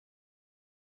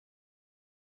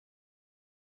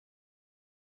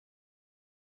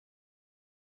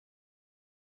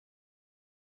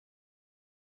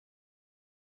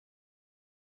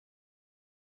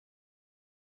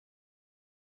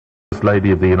First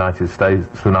Lady of the United States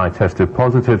and I tested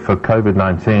positive for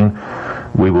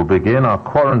COVID-19. We will begin our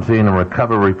quarantine and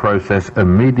recovery process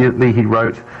immediately, he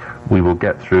wrote. We will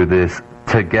get through this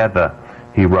together,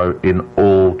 he wrote in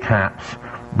all caps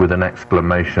with an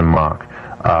exclamation mark.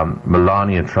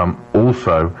 Melania Trump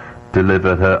also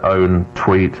delivered her own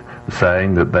tweet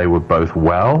saying that they were both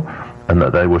well and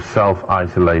that they were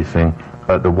self-isolating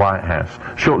at the White House.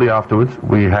 Shortly afterwards,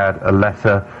 we had a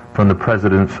letter from the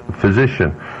president's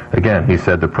physician. Again, he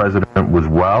said the president was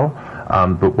well,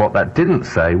 but what that didn't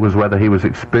say was whether he was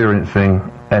experiencing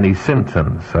any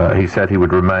symptoms. He said he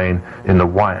would remain in the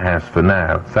White House for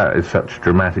now. That is such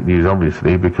dramatic news,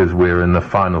 obviously, because we're in the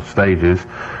final stages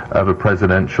of a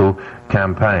presidential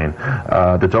campaign.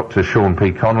 The Dr. Sean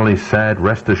P. Connolly said,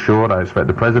 "Rest assured, I expect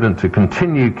the president to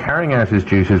continue carrying out his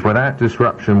duties without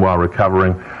disruption while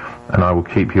recovering, and I will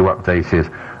keep you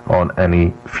updated on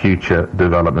any future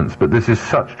developments." But this is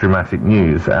such dramatic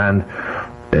news, and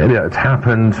it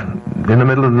happened in the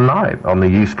middle of the night on the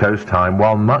East Coast time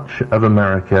while much of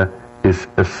America is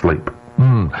asleep.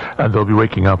 And they'll be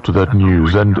waking up to that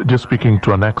news. And just speaking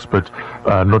to an expert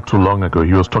not too long ago,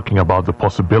 he was talking about the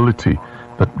possibility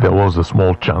that there was a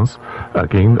small chance,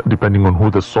 again, depending on who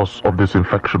the source of this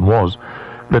infection was,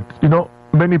 that,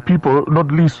 many people,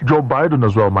 not least Joe Biden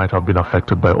as well, might have been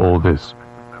affected by all this.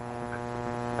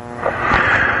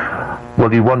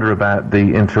 Well, you wonder about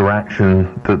the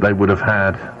interaction that they would have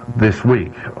had this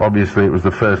week. Obviously, it was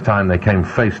the first time they came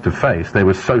face to face. They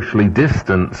were socially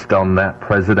distanced on that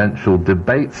presidential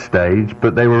debate stage,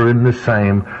 but they were in the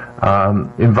same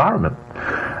environment.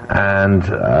 And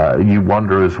you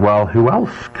wonder as well who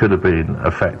else could have been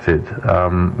affected.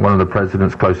 One of the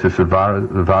president's closest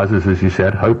advisors, as you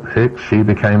said, Hope Hicks, she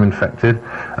became infected.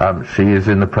 She is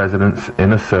in the president's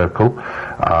inner circle.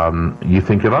 You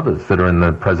think of others that are in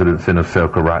the president's inner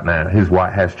circle right now. His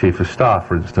White House Chief of Staff,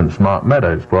 for instance, Mark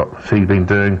Meadows. What's he been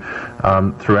doing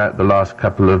throughout the last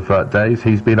couple of days?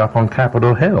 He's been up on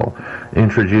Capitol Hill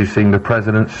introducing the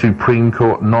president's Supreme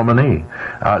Court nominee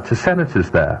to senators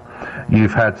there.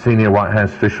 You've had senior White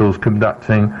House officials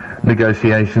conducting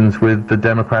negotiations with the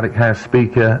Democratic House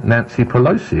Speaker Nancy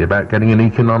Pelosi about getting an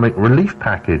economic relief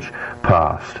package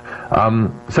passed.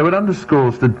 So it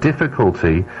underscores the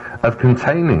difficulty of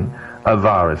containing a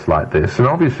virus like this, and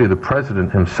obviously the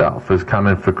president himself has come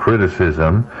in for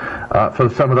criticism for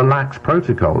some of the lax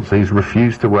protocols. He's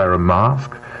refused to wear a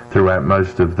mask throughout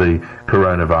most of the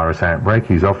coronavirus outbreak.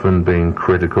 He's often been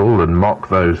critical and mocked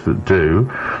those that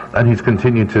do, and he's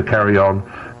continued to carry on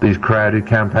these crowded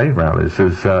campaign rallies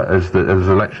as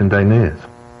election day nears.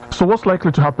 So what's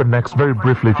likely to happen next? Very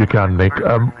briefly, if you can, Nick.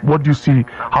 What do you see?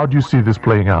 How do you see this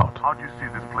playing out?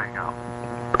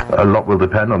 A lot will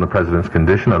depend on the president's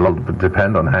condition. A lot will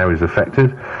depend on how he's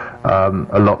affected.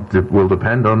 A lot will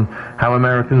depend on how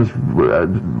Americans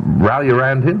rally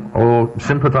around him or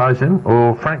sympathize him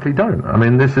or frankly don't. I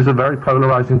mean, this is a very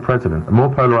polarizing president,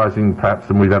 more polarizing perhaps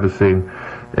than we've ever seen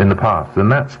in the past,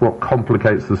 and that's what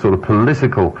complicates the sort of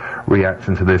political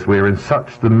reaction to this. We're in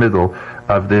such the middle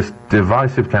of this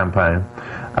divisive campaign,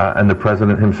 and the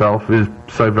president himself is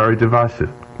so very divisive.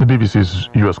 The BBC's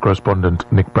U.S.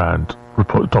 correspondent Nick Brand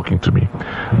talking to me.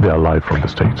 They are live from the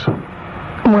States.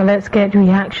 Well, let's get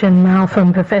reaction now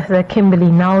from Professor Kimberly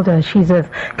Nalder. She's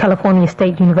of California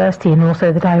State University and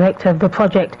also the director of the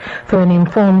Project for an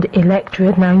Informed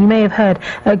Electorate. Now, you may have heard,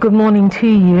 good morning to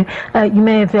you, you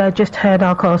may have just heard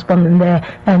our correspondent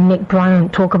there, Nick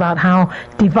Bryant, talk about how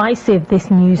divisive this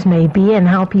news may be and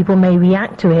how people may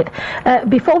react to it.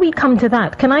 Before we come to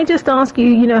that, can I just ask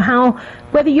you,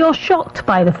 whether you're shocked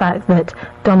by the fact that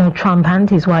Donald Trump and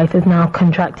his wife have now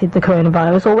contracted the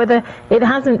coronavirus, or whether it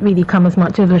hasn't really come as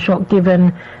much of a shock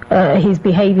given his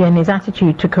behavior and his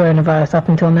attitude to coronavirus up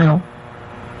until now?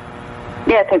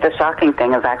 Yeah, I think the shocking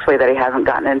thing is actually that he hasn't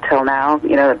gotten it until now.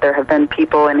 There have been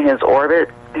people in his orbit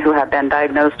who have been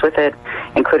diagnosed with it,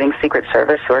 including Secret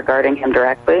Service who are guarding him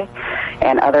directly,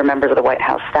 and other members of the White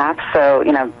House staff. So,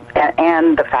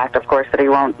 and the fact, of course, that he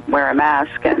won't wear a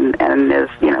mask and is,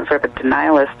 sort of a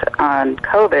denialist on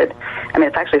COVID. I mean,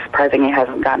 it's actually surprising he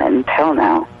hasn't gotten it until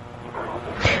now.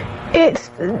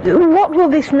 What will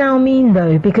this now mean,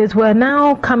 though? Because we're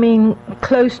now coming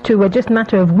close to, we're just a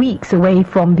matter of weeks away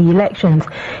from the elections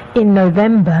in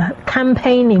November.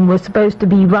 Campaigning was supposed to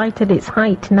be right at its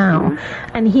height now,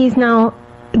 and he's now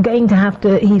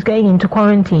he's going into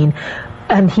quarantine,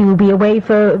 and he will be away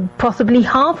for possibly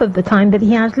half of the time that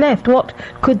he has left. What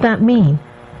could that mean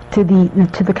to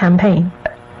the campaign?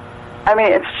 I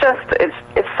mean,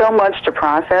 it's so much to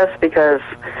process because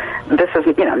this is,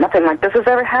 nothing like this has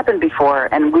ever happened before,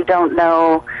 and we don't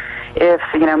know, if,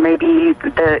 maybe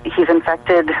he's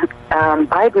infected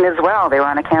Biden as well. They were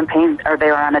on a campaign, or they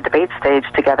were on a debate stage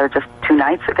together just 2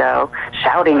 nights ago,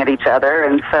 shouting at each other,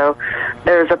 and so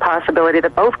there's a possibility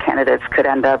that both candidates could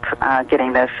end up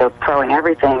getting this, so throwing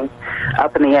everything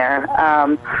up in the air.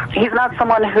 He's not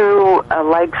someone who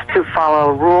likes to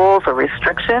follow rules or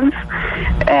restrictions,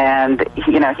 and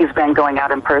he's been going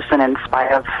out in person in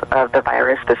spite of the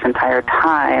virus this entire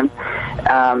time,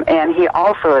 and he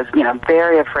also is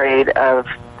very afraid of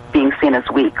being seen as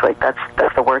weak. Like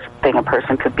that's the worst thing a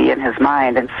person could be in his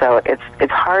mind, and so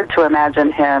it's hard to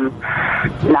imagine him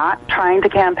not trying to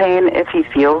campaign if he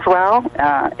feels well.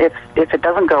 If it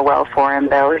doesn't go well for him,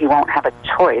 though, he won't have a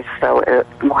choice. So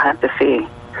we'll have to see.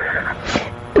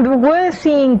 We're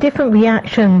seeing different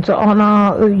reactions on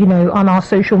our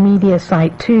social media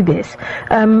site to this.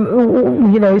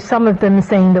 Some of them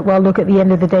saying that, well, look, at the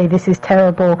end of the day, this is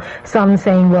terrible. Some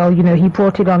saying, well, he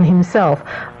brought it on himself.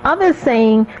 Others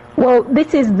saying, well,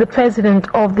 this is the President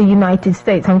of the United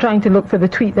States. I'm trying to look for the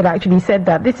tweet that actually said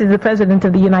that. This is the President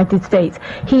of the United States.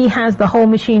 He has the whole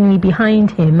machinery behind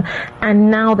him,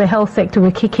 and now the health sector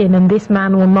will kick in, and this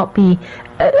man will not be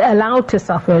allowed to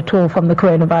suffer at all from the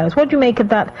coronavirus. What do you make of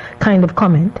that kind of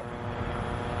comment?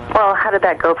 Well, how did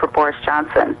that go for Boris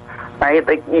Johnson, right?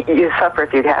 Like, you suffer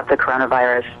if you have the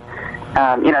coronavirus.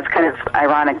 It's kind of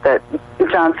ironic that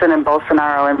Johnson and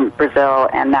Bolsonaro in Brazil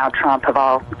and now Trump have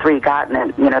all three gotten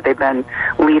it. They've been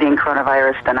leading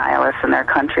coronavirus denialists in their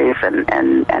countries,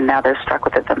 and now they're struck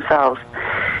with it themselves.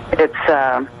 It's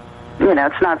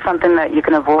it's not something that you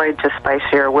can avoid just by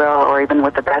sheer will or even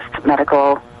with the best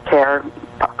medical care,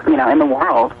 in the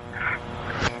world.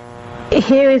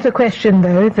 Here is a question,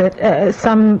 though, that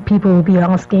some people will be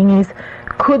asking is,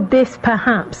 could this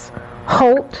perhaps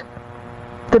halt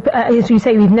as you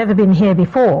say, we've never been here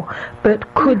before,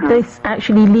 but could this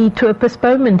actually lead to a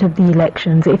postponement of the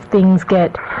elections if things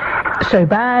get so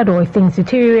bad, or if things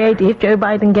deteriorate, if Joe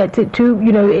Biden gets it too?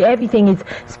 Everything is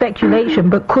speculation,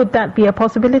 but could that be a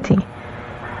possibility?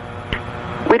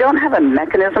 We don't have a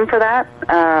mechanism for that.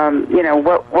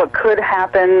 What could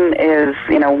happen is,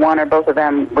 one or both of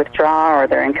them withdraw or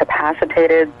they're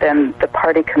incapacitated, then the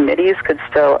party committees could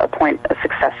still appoint a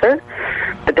successor.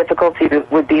 The difficulty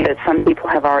would be that some people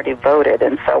have already voted,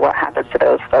 and so what happens to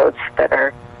those votes that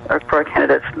are for a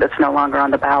candidate that's no longer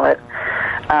on the ballot?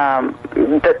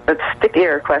 The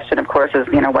stickier question, of course, is,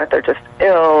 what if they're just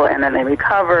ill and then they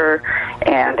recover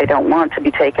and they don't want to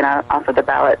be taken off of the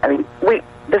ballot? I mean,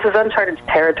 this is uncharted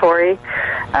territory.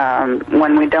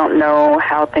 When we don't know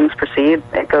how things proceed,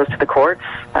 it goes to the courts,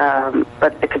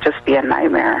 but it could just be a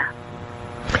nightmare.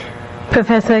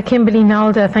 Professor Kimberly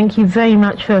Nalder, thank you very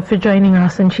much for joining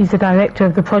us, and she's the director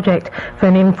of the Project for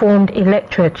an Informed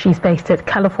Electorate. She's based at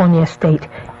California State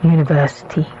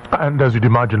University. And as you'd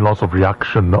imagine, lots of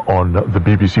reaction on the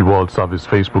BBC World Service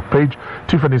Facebook page.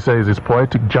 Tiffany says it's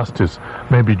poetic justice.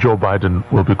 Maybe Joe Biden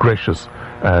will be gracious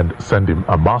and send him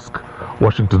a mask.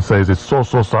 Washington says it's so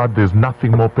sad. There's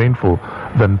nothing more painful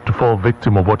than to fall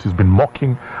victim of what he's been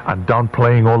mocking and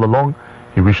downplaying all along.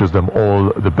 He wishes them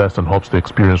all the best and hopes the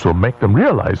experience will make them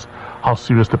realize how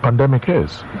serious the pandemic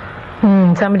is.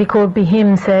 Somebody called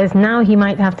Behim says now he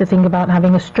might have to think about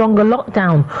having a stronger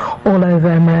lockdown all over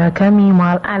America.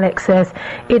 Meanwhile, Alex says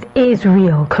it is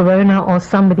real. Corona, or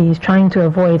somebody is trying to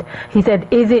avoid. He said,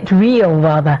 is it real,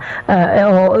 rather,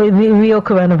 or real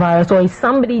coronavirus, or is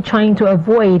somebody trying to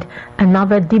avoid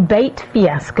another debate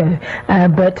fiasco?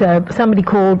 But somebody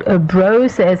called Bro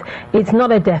says it's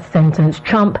not a death sentence.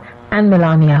 Trump and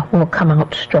Melania will come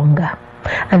out stronger.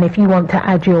 And if you want to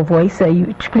add your voice,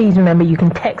 please remember you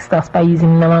can text us by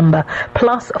using the number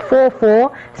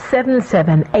 +44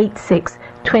 77 86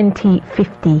 20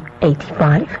 50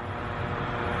 85.